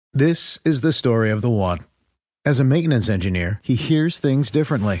This is the story of the one. As a maintenance engineer, he hears things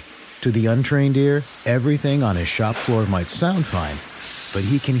differently. To the untrained ear, everything on his shop floor might sound fine, but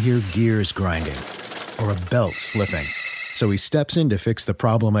he can hear gears grinding or a belt slipping. So he steps in to fix the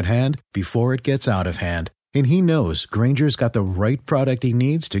problem at hand before it gets out of hand. And he knows Grainger's got the right product he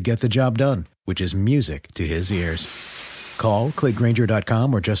needs to get the job done, which is music to his ears. Call, click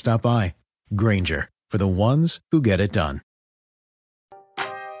Grainger.com, or just stop by. Grainger, for the ones who get it done.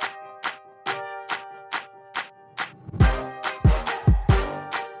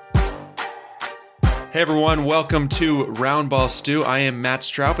 Hey everyone, welcome to Roundball Stew. I am Matt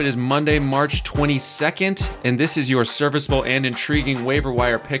Stroup. It is Monday, March 22nd, and this is your serviceable and intriguing waiver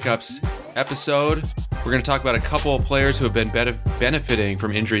wire pickups episode. We're going to talk about a couple of players who have been benefiting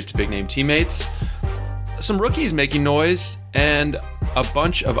from injuries to big-name teammates, some rookies making noise, and a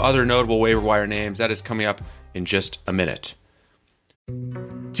bunch of other notable waiver wire names. That is coming up in just a minute.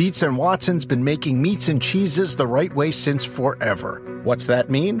 Dietz and Watson's been making meats and cheeses the right way since forever. What's that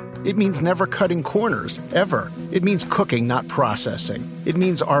mean? It means never cutting corners, ever. It means cooking, not processing. It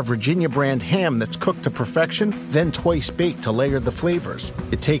means our Virginia brand ham that's cooked to perfection, then twice baked to layer the flavors.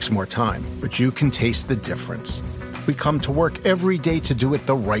 It takes more time, but you can taste the difference. We come to work every day to do it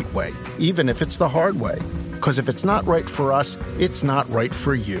the right way, even if it's the hard way. Because if it's not right for us, it's not right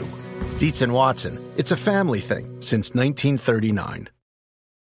for you. Dietz and Watson, it's a family thing since 1939.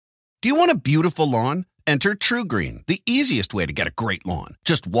 Do you want a beautiful lawn? Enter TruGreen, the easiest way to get a great lawn.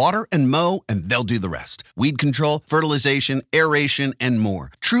 Just water and mow, and they'll do the rest. Weed control, fertilization, aeration, and more.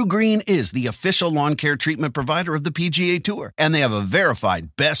 TruGreen is the official lawn care treatment provider of the PGA Tour, and they have a verified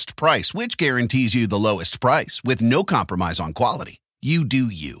best price, which guarantees you the lowest price with no compromise on quality. You do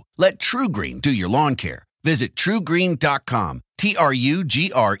you. Let TruGreen do your lawn care. Visit TruGreen.com,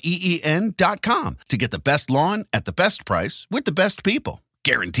 TruGreen.com, to get the best lawn at the best price with the best people.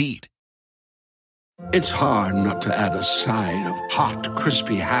 Guaranteed. It's hard not to add a side of hot,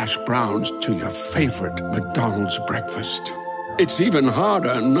 crispy hash browns to your favorite McDonald's breakfast. It's even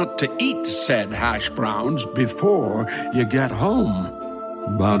harder not to eat said hash browns before you get home.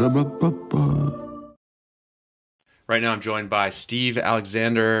 Ba-da-ba-ba-ba. Right now I'm joined by Steve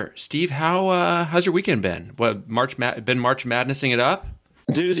Alexander. Steve, how's your weekend been? What, March Madnessing it up?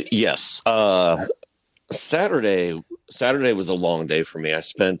 Dude, yes. Saturday was a long day for me. I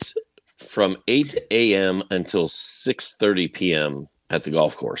spent from 8 a.m. until 6:30 p.m. at the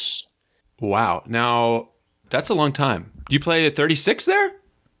golf course. Wow. Now, that's a long time. You played at 36 there?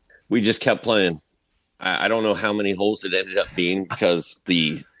 We just kept playing. I don't know how many holes it ended up being because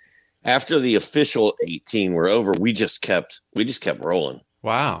after the official 18 were over, we just kept rolling.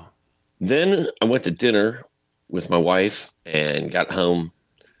 Wow. Then I went to dinner with my wife and got home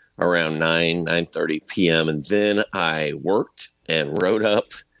around 9:30 p.m. And then I worked and wrote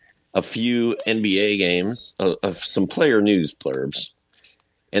up a few NBA games of some player news blurbs.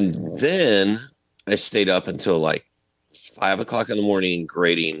 And then I stayed up until like 5 o'clock in the morning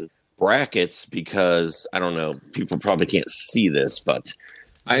grading brackets because I don't know, people probably can't see this, but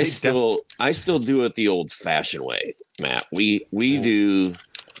I still do it the old fashioned way, Matt. We do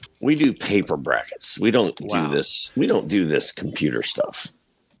paper brackets. We don't do this. We don't do this computer stuff.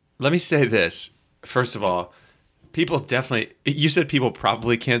 Let me say this. First of all, people definitely, you said people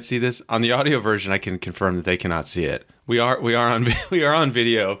probably can't see this. On the audio version, I can confirm that they cannot see it. We are on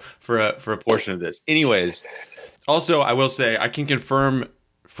video for a portion of this. Anyways, also I will say I can confirm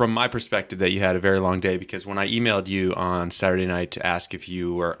from my perspective that you had a very long day, because when I emailed you on Saturday night to ask if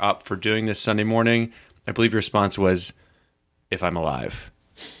you were up for doing this Sunday morning, I believe your response was, "If I'm alive."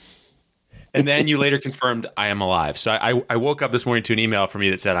 And then you later confirmed I am alive. So I woke up this morning to an email from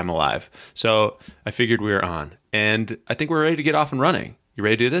you that said I'm alive. So I figured we were on. And I think we're ready to get off and running. You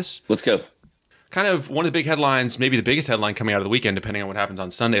ready to do this? Let's go. Kind of one of the big headlines, maybe the biggest headline coming out of the weekend, depending on what happens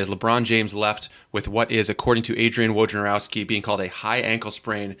on Sunday, is LeBron James left with what is, according to Adrian Wojnarowski, being called a high ankle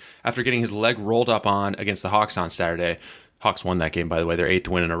sprain after getting his leg rolled up on against the Hawks on Saturday. Hawks won that game, by the way, their 8th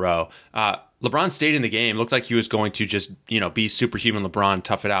win in a row. LeBron stayed in the game. Looked like he was going to just, be superhuman LeBron,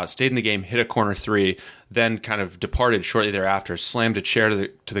 tough it out. Stayed in the game, hit a corner three, then kind of departed shortly thereafter, slammed a chair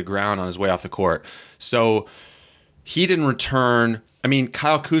to the ground on his way off the court. So he didn't return. I mean,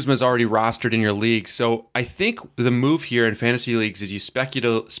 Kyle Kuzma is already rostered in your league. So I think the move here in fantasy leagues is you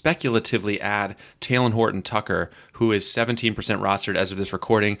speculatively add Talen Horton-Tucker, who is 17% rostered as of this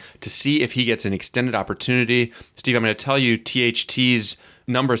recording, to see if he gets an extended opportunity. Steve, I'm going to tell you THT's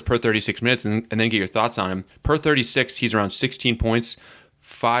numbers per 36 minutes and then get your thoughts on him. Per 36, he's around 16 points,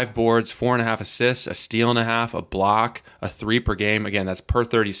 5 boards, 4.5 assists, a steal and a half, a block, a 3 per game. Again, that's per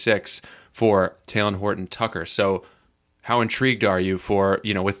 36 for Talen Horton-Tucker. So how intrigued are you for,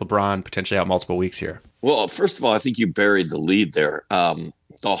 with LeBron potentially out multiple weeks here? Well, first of all, I think you buried the lead there.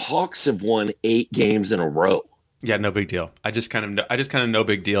 The Hawks have won 8 games in a row. Yeah, no big deal. I just kind of no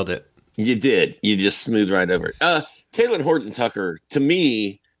big dealed it. You did. You just smoothed right over it. Taylor Horton-Tucker, to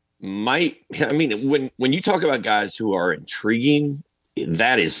me, when you talk about guys who are intriguing,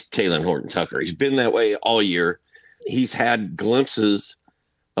 that is Taylor Horton-Tucker. He's been that way all year. He's had glimpses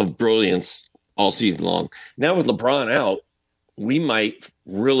of brilliance all season long. Now with LeBron out, we might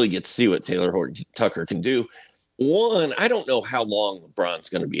really get to see what Taylor Horton-Tucker can do. One, I don't know how long LeBron's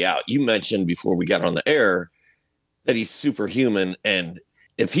going to be out. You mentioned before we got on the air that he's superhuman, and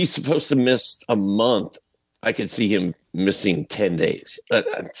if he's supposed to miss a month, I could see him missing 10 days.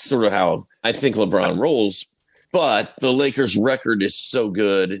 That's sort of how I think LeBron rolls. But the Lakers' record is so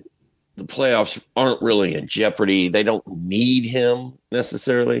good. The playoffs aren't really in jeopardy. They don't need him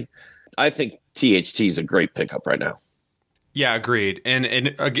necessarily. I think THT is a great pickup right now. Yeah, agreed. And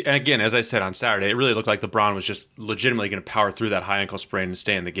again, as I said on Saturday, it really looked like LeBron was just legitimately going to power through that high ankle sprain and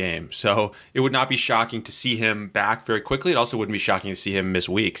stay in the game. So it would not be shocking to see him back very quickly. It also wouldn't be shocking to see him miss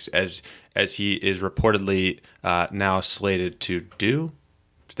weeks, as he is reportedly now slated to do.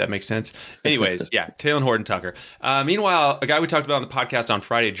 Does that make sense? Anyways, yeah, Taylor Horton-Tucker. Meanwhile, a guy we talked about on the podcast on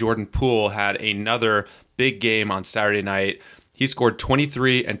Friday, Jordan Poole, had another big game on Saturday night. He scored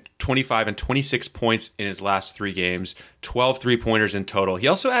 23 and 25 and 26 points in his last 3 games, 12 3-pointers in total. He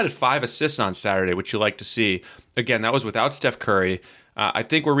also added 5 assists on Saturday, which you like to see. Again, that was without Steph Curry. I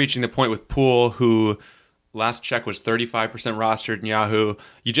think we're reaching the point with Poole, who last check was 35% rostered in Yahoo.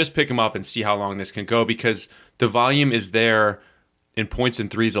 You just pick him up and see how long this can go, because the volume is there in points and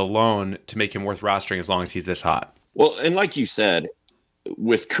threes alone to make him worth rostering as long as he's this hot. Well, and like you said,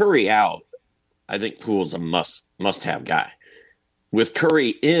 with Curry out, I think Poole's a must-have guy. With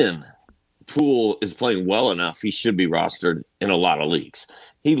Curry in, Poole is playing well enough. He should be rostered in a lot of leagues.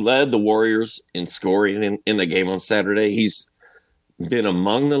 He led the Warriors in scoring in the game on Saturday. He's been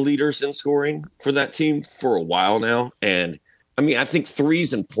among the leaders in scoring for that team for a while now. And, I think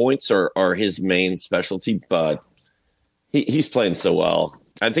threes and points are his main specialty, but he's playing so well.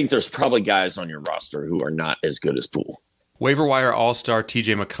 I think there's probably guys on your roster who are not as good as Poole. Waiver wire all-star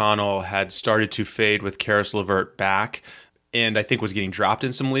TJ McConnell had started to fade with Karis LeVert back, and I think was getting dropped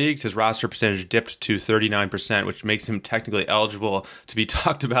in some leagues. His roster percentage dipped to 39%, which makes him technically eligible to be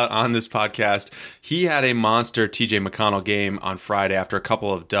talked about on this podcast. He had a monster TJ McConnell game on Friday after a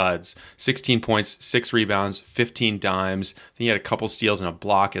couple of duds. 16 points, 6 rebounds, 15 dimes. I think he had a couple steals and a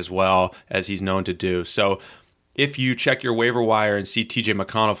block as well, as he's known to do. So if you check your waiver wire and see TJ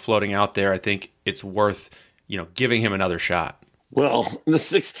McConnell floating out there, I think it's worth, giving him another shot. Well, the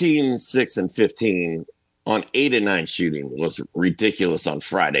 16, 6, and 15 on 8 and 9 shooting was ridiculous on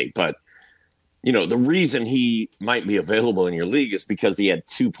Friday. But, the reason he might be available in your league is because he had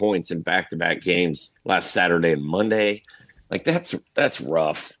 2 points in back-to-back games last Saturday and Monday. Like, that's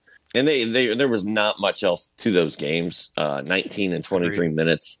rough. And there was not much else to those games, 19 and 23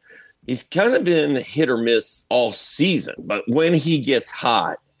 minutes. He's kind of been hit or miss all season, but when he gets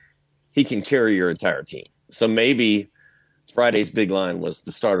hot, he can carry your entire team. So maybe Friday's big line was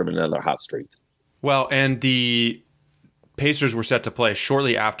the start of another hot streak. Well, and the Pacers were set to play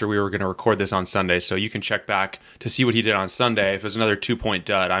shortly after we were going to record this on Sunday, so you can check back to see what he did on Sunday. If it was another 2-point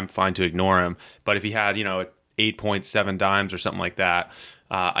dud, I'm fine to ignore him. But if he had, 8.7 dimes or something like that,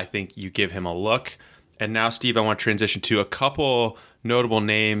 I think you give him a look. And now, Steve, I want to transition to a couple notable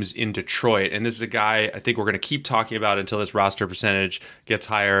names in Detroit. And this is a guy I think we're going to keep talking about until his roster percentage gets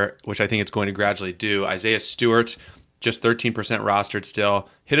higher, which I think it's going to gradually do. Isaiah Stewart, just 13% rostered still.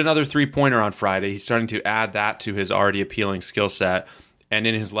 Hit another 3-pointer on Friday. He's starting to add that to his already appealing skill set. And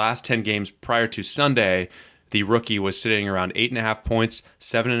in his last 10 games prior to Sunday, the rookie was sitting around 8.5 points,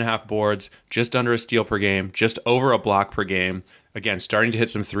 7.5 boards, just under a steal per game, just over a block per game. Again, starting to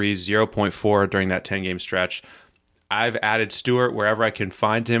hit some threes, 0.4 during that 10-game stretch. I've added Stewart wherever I can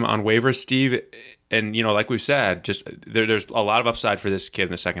find him on waivers, Steve. And, like we've said, just there's a lot of upside for this kid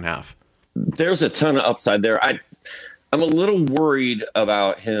in the second half. There's a ton of upside there. I'm a little worried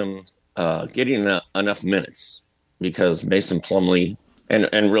about him getting enough minutes because Mason Plumlee, and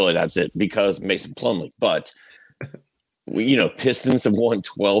really that's it, because Mason Plumlee. But, Pistons have won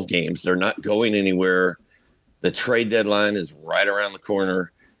 12 games. They're not going anywhere. The trade deadline is right around the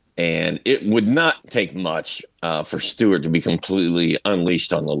corner, and it would not take much for Stewart to be completely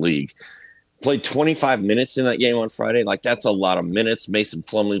unleashed on the league. Played 25 minutes in that game on Friday. Like, that's a lot of minutes. Mason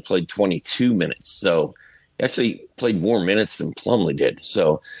Plumlee played 22 minutes. So he actually played more minutes than Plumlee did.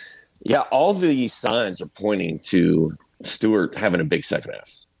 So, yeah, all the signs are pointing to Stewart having a big second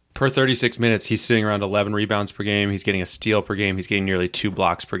half. Per 36 minutes, he's sitting around 11 rebounds per game. He's getting a steal per game. He's getting nearly 2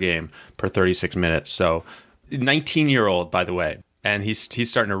 blocks per game per 36 minutes. So 19-year-old, by the way. And he's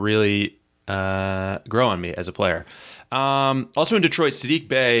starting to really grow on me as a player. Also in Detroit, Saddiq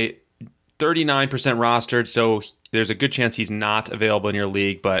Bey, 39% rostered. So there's a good chance he's not available in your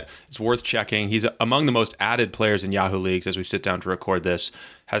league, but it's worth checking. He's among the most added players in Yahoo leagues as we sit down to record this.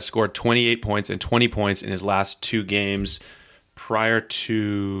 Has scored 28 points and 20 points in his last 2 games prior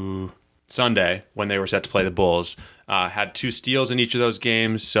to Sunday when they were set to play the Bulls. Had 2 steals in each of those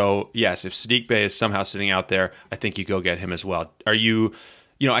games. So, yes, if Saddiq Bey is somehow sitting out there, I think you go get him as well. Are you...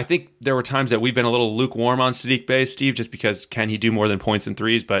 I think there were times that we've been a little lukewarm on Saddiq Bey, Steve, just because can he do more than points and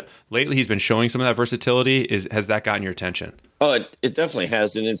threes? But lately he's been showing some of that versatility. Has that gotten your attention? Oh, it definitely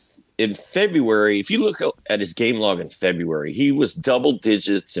has. And in February, if you look at his game log in February, he was double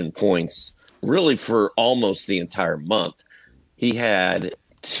digits in points really for almost the entire month. He had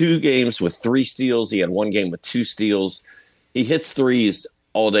 2 games with 3 steals. He had 1 game with 2 steals. He hits threes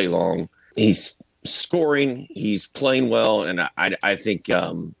all day long. He's scoring. He's playing well. And I think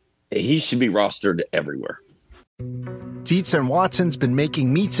he should be rostered everywhere. Dietz and Watson's been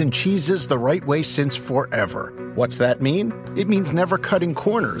making meats and cheeses the right way since forever. What's that mean? It means never cutting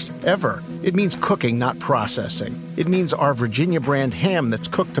corners, ever. It means cooking, not processing. It means our Virginia brand ham that's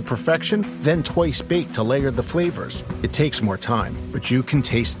cooked to perfection, then twice baked to layer the flavors. It takes more time, but you can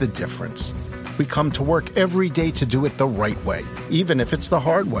taste the difference. We come to work every day to do it the right way, even if it's the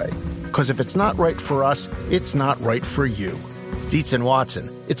hard way. Because if it's not right for us, it's not right for you. Dietz and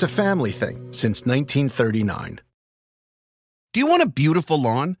Watson, it's a family thing since 1939. Do you want a beautiful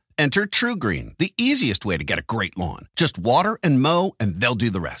lawn? Enter TruGreen, the easiest way to get a great lawn. Just water and mow, and they'll do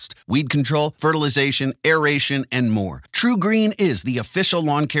the rest. Weed control, fertilization, aeration, and more. TruGreen is the official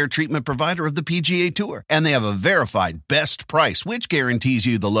lawn care treatment provider of the PGA Tour, and they have a verified best price, which guarantees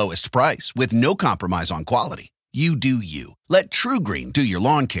you the lowest price with no compromise on quality. You do you. Let TruGreen do your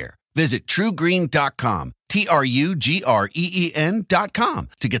lawn care. Visit TruGreen.com, TruGreen.com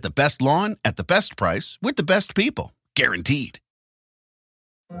to get the best lawn at the best price with the best people. Guaranteed.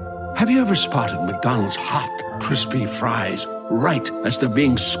 Have you ever spotted McDonald's hot, crispy fries right as they're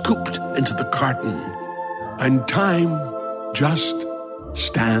being scooped into the carton? And time just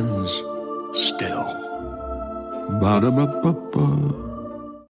stands still. Ba-da-ba-ba-ba.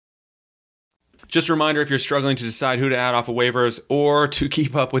 Just a reminder, if you're struggling to decide who to add off of waivers or to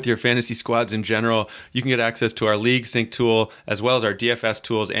keep up with your fantasy squads in general, you can get access to our League Sync tool as well as our DFS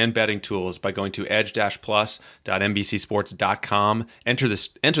tools and betting tools by going to edge-plus.nbcsports.com. Enter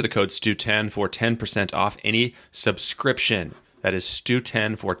the code STU10 for 10% off any subscription. That is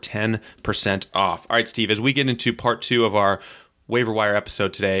STU10 for 10% off. All right, Steve, as we get into part 2 of our waiver wire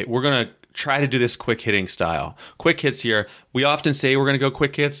episode today, we're going to try to do this quick hitting style. Quick hits here. We often say we're going to go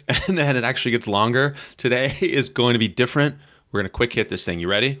quick hits, and then it actually gets longer. Today is going to be different. We're going to quick hit this thing. You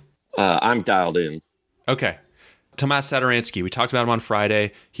ready? I'm dialed in. Okay. Tomas Satoransky. We talked about him on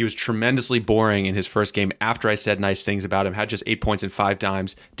Friday. He was tremendously boring in his first game after I said nice things about him. Had just 8 points and 5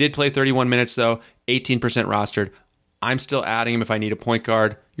 dimes. Did play 31 minutes, though. 18% rostered. I'm still adding him if I need a point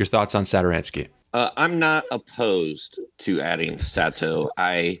guard. Your thoughts on Satoransky? I'm not opposed to adding Sato.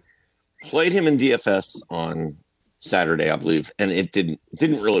 I played him in DFS on Saturday, I believe, and it didn't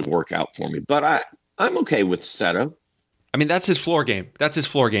really work out for me. But I'm okay with Sato. I mean, that's his floor game.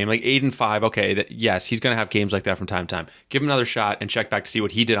 Like 8 and 5. Okay, yes, he's going to have games like that from time to time. Give him another shot and check back to see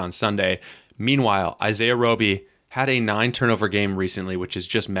what he did on Sunday. Meanwhile, Isaiah Roby had a 9-turnover game recently, which is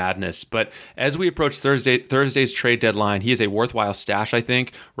just madness. But as we approach Thursday's trade deadline, he is a worthwhile stash, I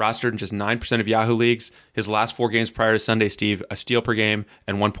think. Rostered in just 9% of Yahoo leagues. His last 4 games prior to Sunday, Steve, a steal per game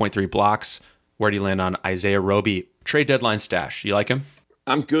and 1.3 blocks. Where do you land on Isaiah Roby? Trade deadline stash. You like him?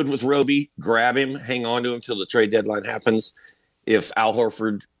 I'm good with Roby. Grab him, hang on to him till the trade deadline happens. If Al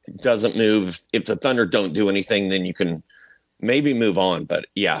Horford doesn't move, if the Thunder don't do anything, then you can maybe move on. But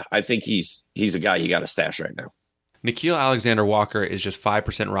yeah, I think he's a guy you got to stash right now. Nickeil Alexander-Walker is just 5%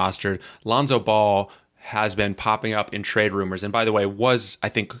 rostered. Lonzo Ball has been popping up in trade rumors. And by the way, was, I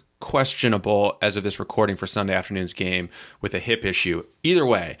think, questionable as of this recording for Sunday afternoon's game with a hip issue. Either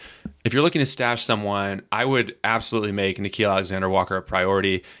way, if you're looking to stash someone, I would absolutely make Nickeil Alexander-Walker a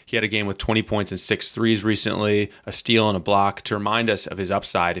priority. He had a game with 20 points and 6 threes recently, a steal and a block to remind us of his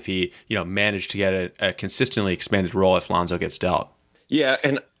upside if he, managed to get a consistently expanded role if Lonzo gets dealt. Yeah,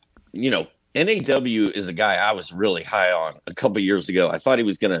 and, NAW is a guy I was really high on a couple of years ago. I thought he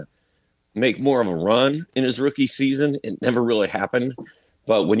was going to make more of a run in his rookie season. It never really happened.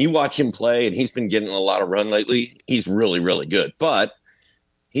 But when you watch him play, and he's been getting a lot of run lately, he's really, really good. But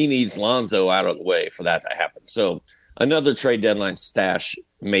he needs Lonzo out of the way for that to happen. So another trade deadline stash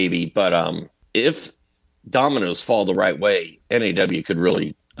maybe. But if dominoes fall the right way, NAW could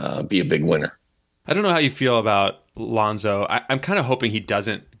really be a big winner. I don't know how you feel about Lonzo. I'm kind of hoping he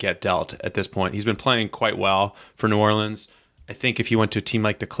doesn't get dealt at this point. He's been playing quite well for New Orleans. I think if he went to a team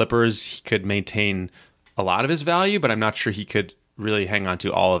like the Clippers, he could maintain a lot of his value, but I'm not sure he could really hang on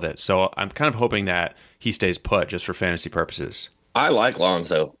to all of it. So I'm kind of hoping that he stays put just for fantasy purposes. I like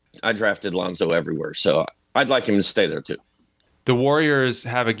Lonzo. I drafted Lonzo everywhere, so I'd like him to stay there too. The Warriors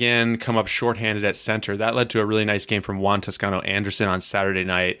have again come up shorthanded at center. That led to a really nice game from Juan Toscano-Anderson on Saturday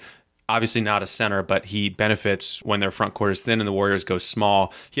night. Obviously not a center, but he benefits when their front court is thin and the Warriors go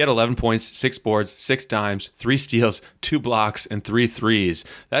small. He had 11 points, 6 boards, 6 dimes, 3 steals, 2 blocks, and 3 threes.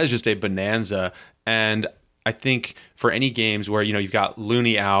 That is just a bonanza. And I think for any games where you've got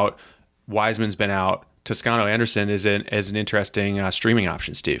Looney out, Wiseman's been out, Toscano-Anderson is an interesting streaming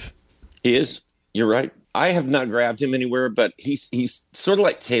option, Steve. He is. You're right. I have not grabbed him anywhere, but he's sort of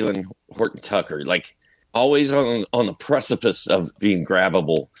like Talen Horton-Tucker, like always on the precipice of being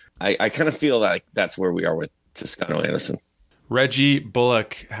grabbable. I kind of feel like that's where we are with Toscano-Anderson. Reggie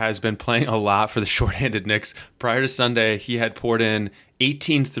Bullock has been playing a lot for the shorthanded Knicks. Prior to Sunday, he had poured in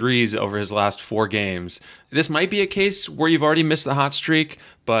 18 threes over his last 4 games. This might be a case where you've already missed the hot streak,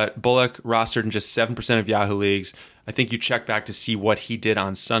 but Bullock rostered in just 7% of Yahoo leagues. I think you check back to see what he did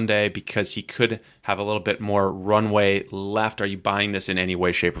on Sunday because he could have a little bit more runway left. Are you buying this in any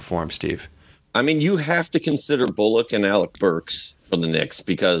way, shape, or form, Steve? I mean, you have to consider Bullock and Alec Burks for the Knicks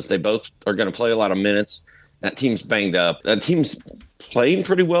because they both are going to play a lot of minutes. That team's banged up. That team's playing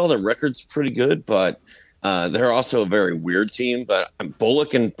pretty well. Their record's pretty good, but they're also a very weird team. But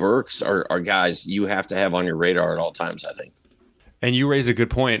Bullock and Burks are guys you have to have on your radar at all times, I think. And you raise a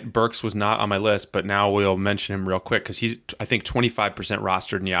good point. Burks was not on my list, but now we'll mention him real quick because he's, I think, 25%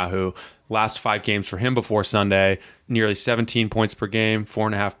 rostered in Yahoo. Last 5 games for him before Sunday, nearly 17 points per game,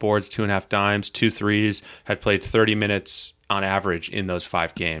 4.5 boards, 2.5 dimes, 2 threes, had played 30 minutes on average in those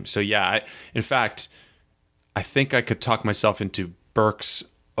 5 games. So yeah, in fact, I think I could talk myself into Burks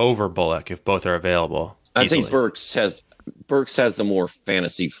over Bullock if both are available. I easily. think Burks has the more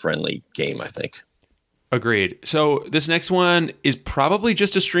fantasy-friendly game, I think. Agreed. So this next one is probably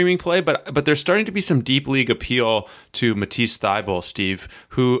just a streaming play, but there's starting to be some deep league appeal to Matisse Thybulle, Steve,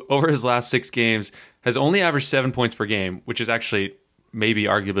 who over his last 6 games has only averaged 7 points per game, which is actually maybe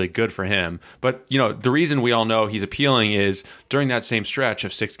arguably good for him. But the reason we all know he's appealing is during that same stretch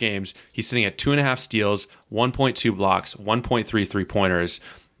of 6 games, he's sitting at 2.5 steals, 1.2 blocks, 1.3 3-pointers.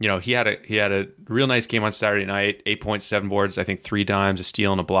 He had a real nice game on Saturday night, 8.7 boards, I think 3 dimes, a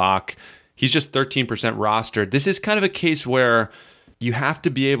steal, and a block. He's just 13% rostered. This is kind of a case where you have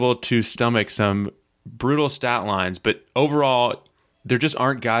to be able to stomach some brutal stat lines, but overall, there just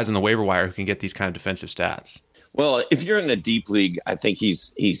aren't guys on the waiver wire who can get these kind of defensive stats. Well, if you're in a deep league, I think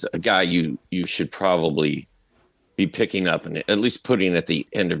he's a guy you should probably be picking up and at least putting at the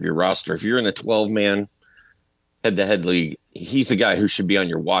end of your roster. If you're in a 12-man head-to-head league, he's a guy who should be on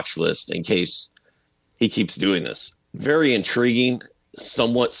your watch list in case he keeps doing this. Very intriguing.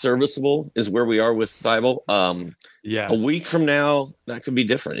 Somewhat serviceable is where we are with Thybulle. A week from now, that could be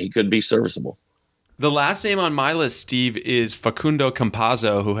different. He could be serviceable. The last name on my list, Steve, is Facundo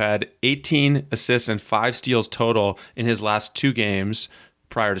Campazzo, who had 18 assists and 5 steals total in his last 2 games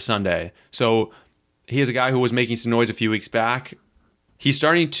prior to Sunday. So he is a guy who was making some noise a few weeks back. He's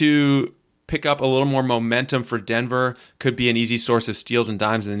starting to pick up a little more momentum for Denver. Could be an easy source of steals and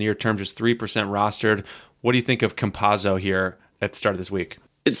dimes in the near term, just 3% rostered. What do you think of Campazzo here at the start of this week?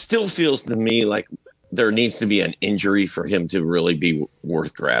 It still feels to me like there needs to be an injury for him to really be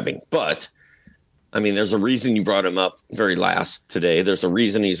worth grabbing. But, I mean, there's a reason you brought him up very last today. There's a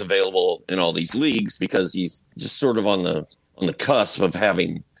reason he's available in all these leagues because he's just sort of on the cusp of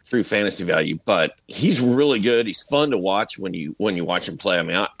having true fantasy value. But he's really good. He's fun to watch when you watch him play. I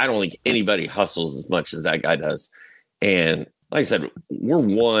mean, I don't think anybody hustles as much as that guy does. And like I said, we're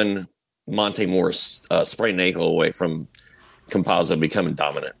one Monte Morris sprained ankle away from Campazzo becoming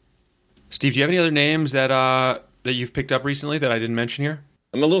dominant. Steve, do you have any other names that you've picked up recently that I didn't mention here?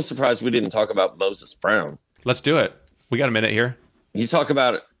 I'm a little surprised we didn't talk about Moses Brown. Let's do it. We got a minute here. You talk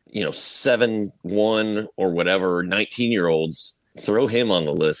about 7-1 or whatever 19-year-olds. Throw him on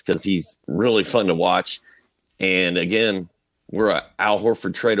the list because he's really fun to watch. And again, we're an Al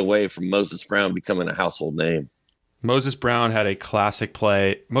Horford trade away from Moses Brown becoming a household name. Moses Brown had a classic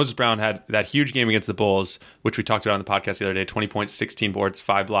play. Moses Brown had that huge game against the Bulls, which we talked about on the podcast the other day, 20 points, 16 boards,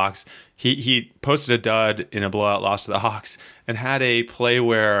 5 blocks. He posted a dud in a blowout loss to the Hawks and had a play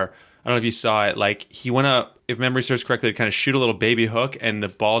where, I don't know if you saw it, like he went up, if memory serves correctly, to kind of shoot a little baby hook and the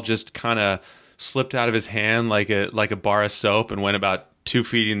ball just kind of slipped out of his hand like a bar of soap and went about 2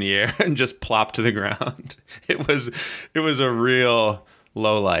 feet in the air and just plop to the ground. It was a real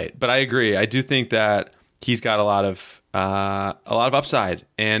low light. But I agree. I do think that he's got a lot of upside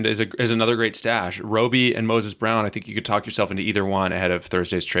and is another great stash. Roby and Moses Brown, I think you could talk yourself into either one ahead of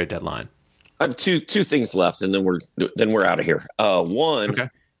Thursday's trade deadline. I have two things left, and then we're out of here. One, okay.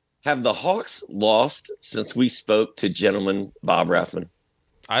 Have the Hawks lost since we spoke to gentleman Bob Rathman?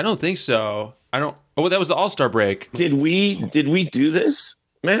 I don't think so. Oh, that was the All-Star break. Did we do this,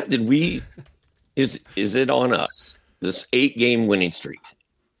 Matt? Is it on us? This 8-game winning streak.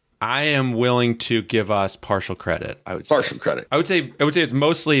 I am willing to give us partial credit. I would say. Partial credit. I would say it's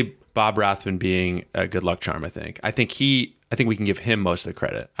mostly Bob Rathman being a good luck charm. I think we can give him most of the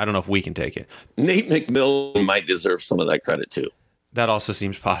credit. I don't know if we can take it. Nate McMillan might deserve some of that credit too. That also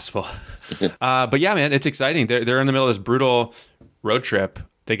seems possible. But yeah, man, it's exciting. They're in the middle of this brutal road trip.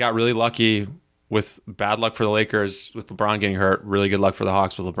 They got really lucky with bad luck for the Lakers with LeBron getting hurt. Really good luck for the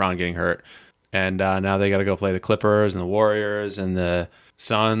Hawks with LeBron getting hurt. And now they got to go play the Clippers and the Warriors and the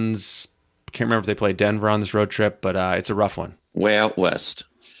Suns. Can't remember if they played Denver on this road trip, but it's a rough one. Way out west.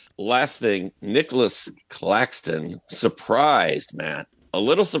 Last thing, Nicholas Claxton surprised, Matt. A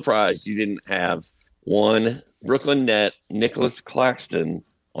little surprised you didn't have one Brooklyn Net Nicholas Claxton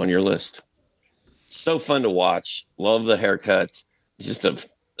on your list. So fun to watch. Love the haircut. Just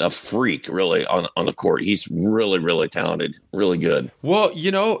a freak, really, on the court. He's really, really talented. Really good. Well,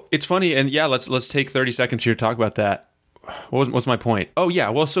 it's funny. And yeah, let's take 30 seconds here to talk about that. What's my point? Oh, yeah.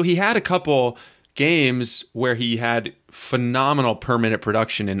 Well, so he had a couple games where he had phenomenal per minute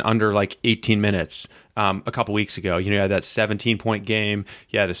production in under like 18 minutes a couple weeks ago. He had that 17-point game.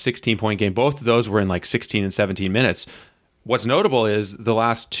 He had a 16-point game. Both of those were in like 16 and 17 minutes. What's notable is the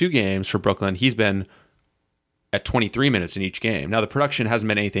last 2 games for Brooklyn, he's been at 23 minutes in each game. Now, the production hasn't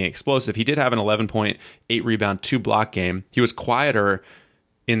been anything explosive. He did have an 11-point, 8-rebound, 2-block game. He was quieter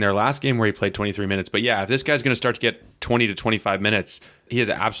in their last game where he played 23 minutes. But yeah, if this guy's going to start to get 20 to 25 minutes, he is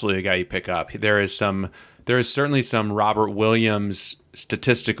absolutely a guy you pick up. There is certainly some Robert Williams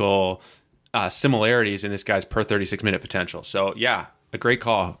statistical similarities in this guy's per 36-minute potential. So yeah, a great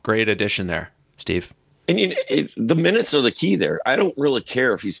call. Great addition there, Steve. And the minutes are the key there. I don't really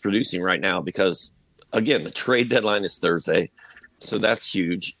care if he's producing right now because, again, the trade deadline is Thursday, so that's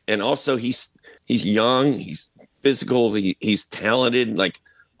huge. And also, he's young, he's physical, he's talented. Like,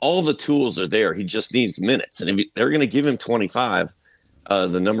 all the tools are there. He just needs minutes. And if they're going to give him 25,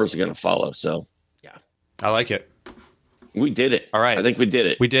 the numbers are going to follow. So, yeah. I like it. We did it. All right. I think we did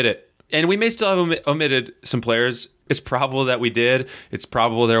it. We did it. And we may still have omitted some players. It's probable that we did. It's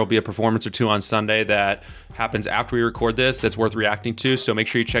probable there will be a performance or two on Sunday that happens after we record this that's worth reacting to. So make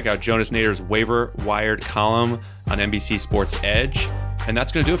sure you check out Jonas Nader's Waiver Wired column on NBC Sports Edge. And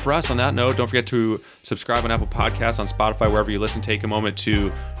that's going to do it for us. On that note, don't forget to subscribe on Apple Podcasts, on Spotify, wherever you listen. Take a moment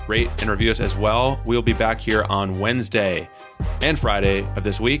to rate and review us as well. We'll be back here on Wednesday and Friday of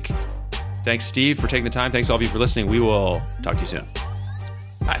this week. Thanks, Steve, for taking the time. Thanks all of you for listening. We will talk to you soon.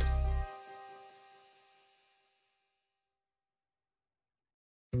 Bye.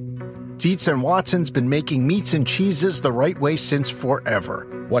 Dietz & Watson's been making meats and cheeses the right way since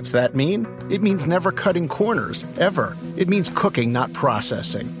forever. What's that mean? It means never cutting corners, ever. It means cooking, not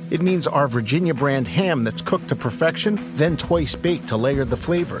processing. It means our Virginia brand ham that's cooked to perfection, then twice baked to layer the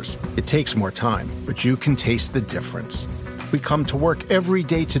flavors. It takes more time, but you can taste the difference. We come to work every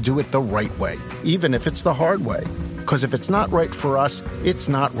day to do it the right way, even if it's the hard way. Because if it's not right for us, it's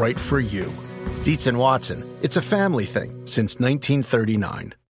not right for you. Dietz & Watson, it's a family thing since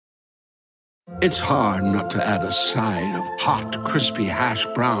 1939. It's hard not to add a side of hot, crispy hash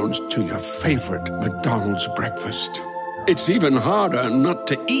browns to your favorite McDonald's breakfast. It's even harder not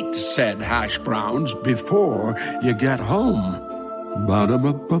to eat said hash browns before you get home.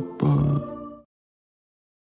 Ba-da-ba-ba-ba.